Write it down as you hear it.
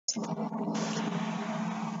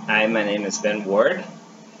Hi, my name is Ben Ward.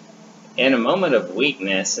 In a moment of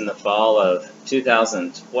weakness in the fall of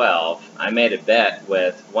 2012, I made a bet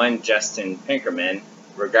with one Justin Pinkerman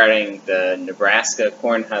regarding the Nebraska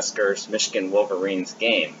Cornhuskers Michigan Wolverines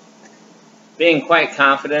game. Being quite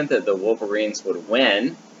confident that the Wolverines would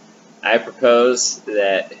win, I proposed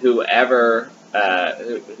that whoever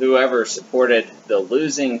supported the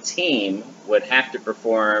losing team would have to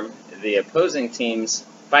perform the opposing team's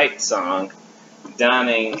fight song,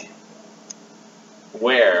 donning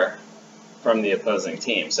wear from the opposing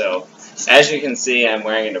team. So, as you can see, I'm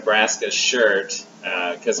wearing a Nebraska shirt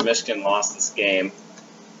because Michigan lost this game.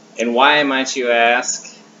 And why, might you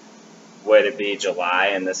ask, would it be July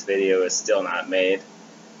and this video is still not made?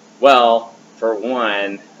 Well, for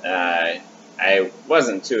one, I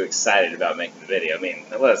wasn't too excited about making the video. I mean,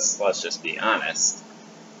 let's just be honest.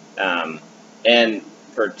 And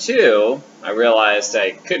for two, I realized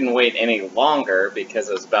I couldn't wait any longer because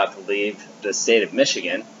I was about to leave the state of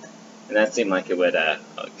Michigan, and that seemed like it would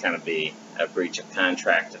kind of be a breach of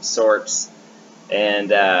contract of sorts.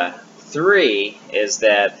 And three is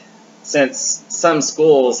that since some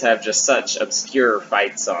schools have just such obscure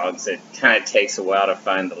fight songs, it kind of takes a while to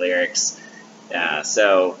find the lyrics.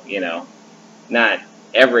 So, you know, not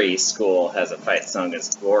every school has a fight song as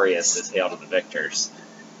glorious as Hail to the Victors.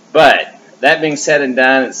 But that being said and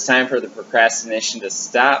done, it's time for the procrastination to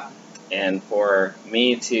stop and for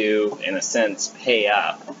me to, in a sense, pay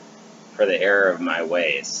up for the error of my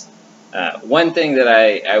ways. One thing that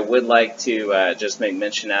I would like to just make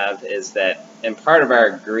mention of is that in part of our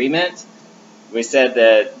agreement, we said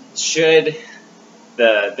that should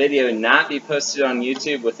the video not be posted on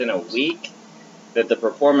YouTube within a week, that the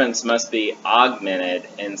performance must be augmented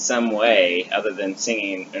in some way other than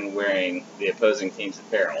singing and wearing the opposing team's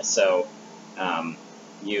apparel. So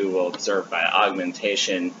you will observe by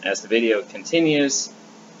augmentation as the video continues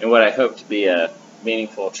in what I hope to be a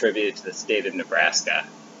meaningful tribute to the state of Nebraska.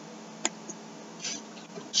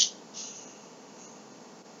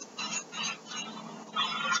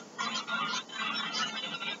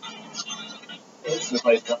 It's the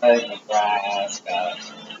place like Nebraska,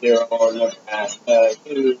 dear old Nebraska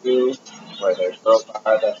U, where the girls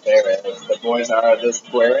are the fairest, the boys are the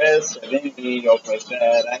squarest, and any old place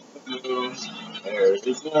that I do. There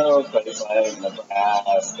is no place like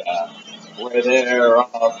Nebraska, where they're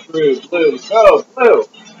all true blue, go blue,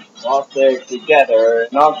 all stick together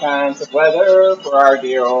in all kinds of weather for our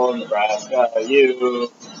dear old Nebraska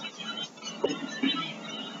U.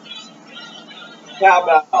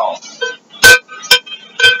 Cowbell.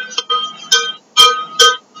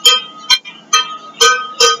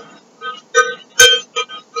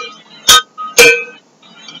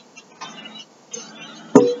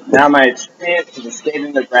 Now my tribute to the state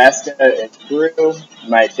of Nebraska is through.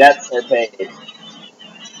 My debts are paid.